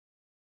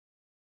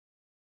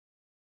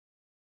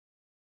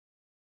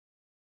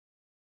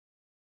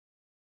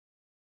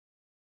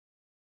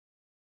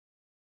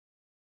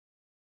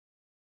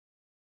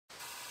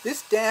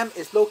This dam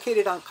is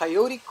located on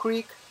Coyote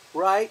Creek,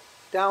 right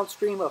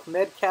downstream of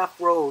Metcalf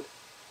Road,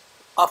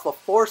 off of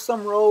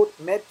Foursome Road,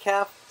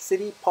 Metcalf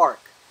City Park.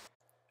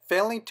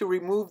 Failing to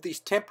remove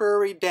these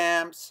temporary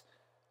dams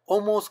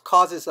almost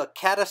causes a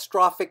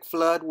catastrophic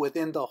flood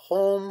within the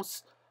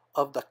homes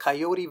of the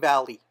Coyote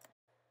Valley.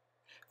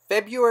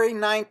 February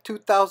 9,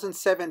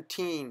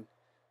 2017,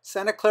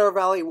 Santa Clara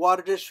Valley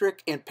Water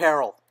District in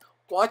peril.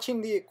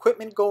 Watching the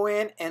equipment go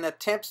in and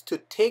attempts to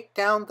take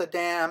down the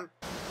dam.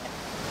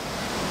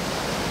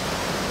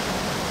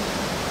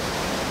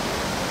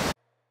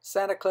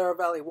 Santa Clara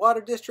Valley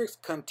Water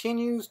District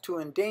continues to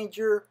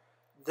endanger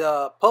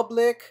the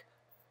public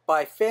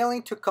by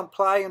failing to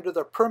comply under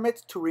their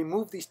permits to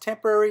remove these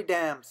temporary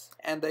dams.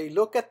 And they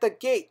look at the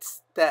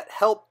gates that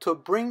help to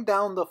bring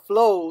down the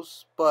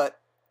flows, but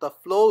the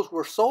flows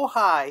were so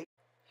high.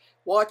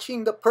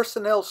 Watching the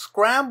personnel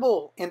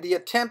scramble in the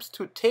attempts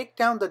to take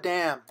down the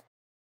dam.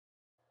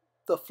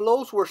 The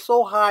flows were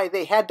so high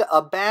they had to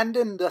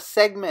abandon the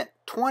segment,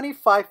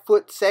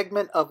 25-foot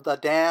segment of the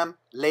dam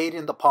laid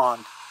in the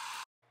pond.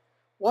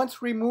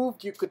 Once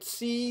removed, you could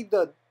see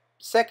the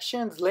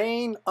sections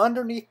laying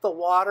underneath the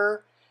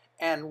water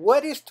and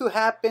what is to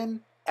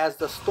happen as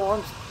the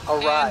storms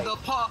arrive.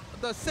 And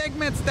the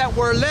segments that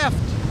were left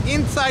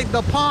inside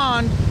the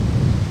pond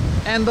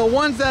and the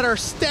ones that are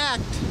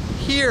stacked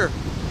here,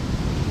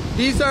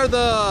 these are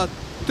the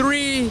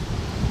three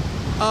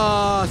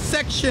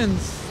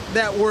sections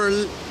that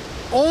were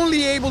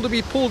only able to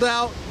be pulled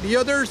out. The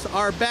others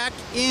are back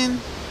in,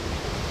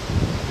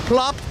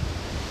 plopped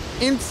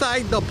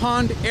inside the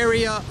pond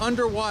area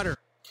underwater.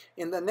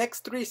 In the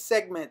next three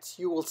segments,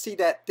 you will see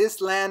that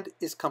this land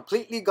is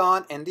completely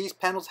gone and these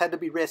panels had to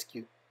be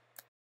rescued.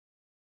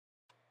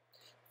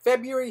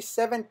 February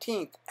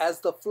 17th, as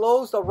the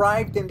flows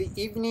arrived in the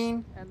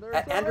evening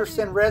at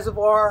Anderson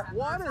Reservoir,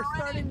 Water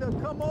starting to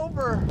come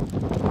over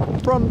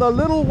from the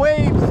little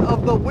waves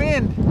of the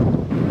wind.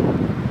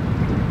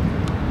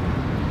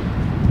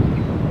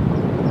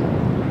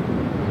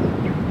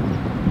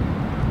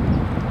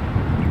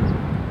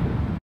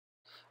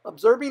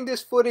 Observing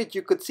this footage,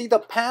 you could see the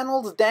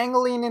panels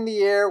dangling in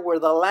the air where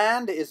the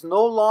land is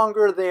no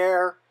longer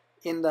there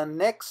in the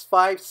next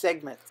 5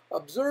 segments.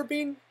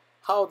 Observing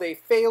how they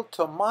failed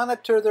to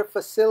monitor their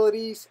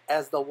facilities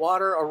as the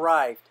water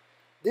arrived.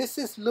 This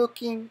is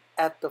looking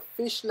at the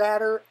fish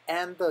ladder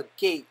and the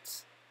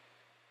gates.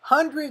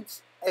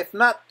 Hundreds, if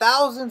not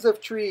thousands of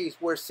trees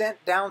were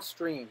sent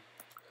downstream.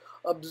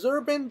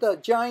 Observing the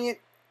giant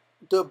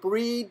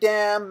debris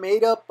dam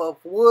made up of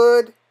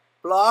wood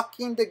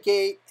blocking the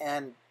gate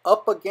and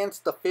up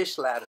against the fish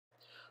ladder.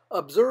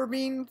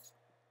 Observing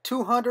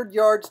 200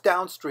 yards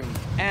downstream.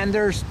 And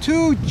there's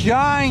 2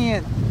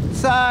 giant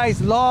size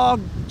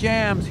log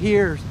jams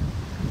here,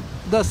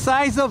 the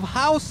size of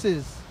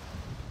houses,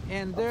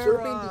 and they're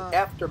observing the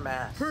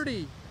aftermath.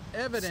 Pretty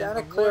evident.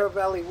 Santa Clara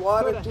Valley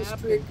Water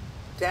District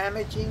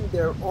damaging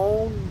their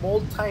own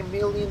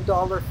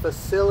multi-million-dollar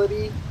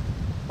facility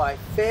by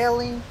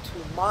failing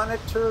to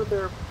monitor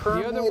their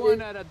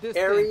permitted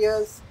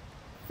areas,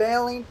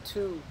 failing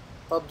to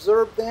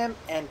observe them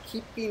and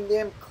keeping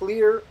them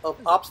clear of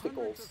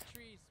obstacles.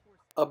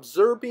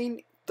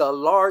 Observing the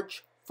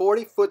large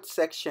 40-foot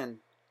section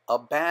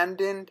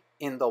abandoned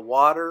in the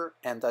water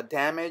and the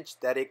damage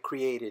that it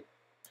created.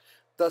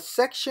 The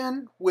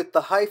section with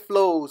the high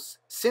flows,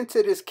 since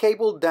it is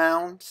cabled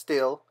down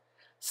still,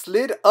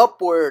 slid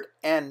upward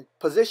and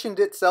positioned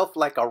itself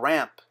like a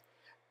ramp,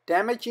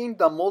 damaging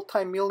the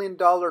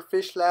multi-million-dollar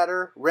fish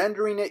ladder,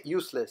 rendering it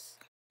useless.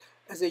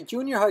 As a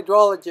junior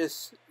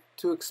hydrologist,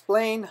 to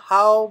explain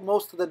how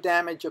most of the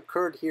damage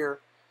occurred here,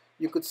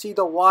 you could see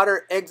the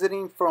water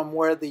exiting from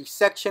where the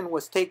section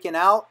was taken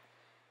out,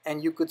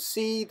 and you could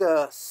see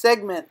the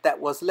segment that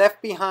was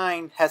left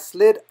behind has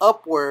slid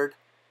upward,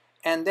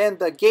 and then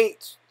the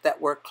gates that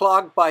were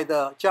clogged by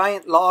the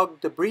giant log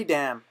debris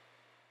dam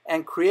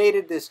and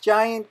created this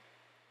giant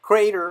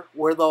crater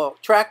where the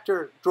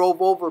tractor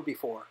drove over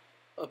before.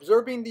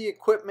 Observing the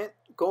equipment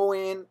go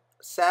in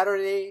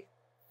Saturday,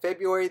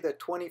 February the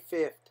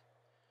 25th.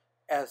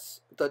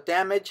 As the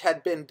damage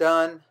had been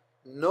done,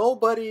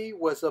 nobody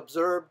was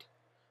observed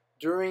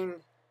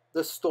during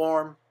the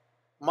storm,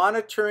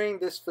 monitoring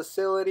this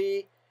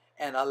facility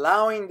and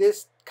allowing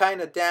this kind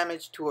of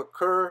damage to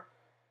occur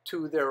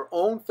to their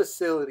own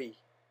facility.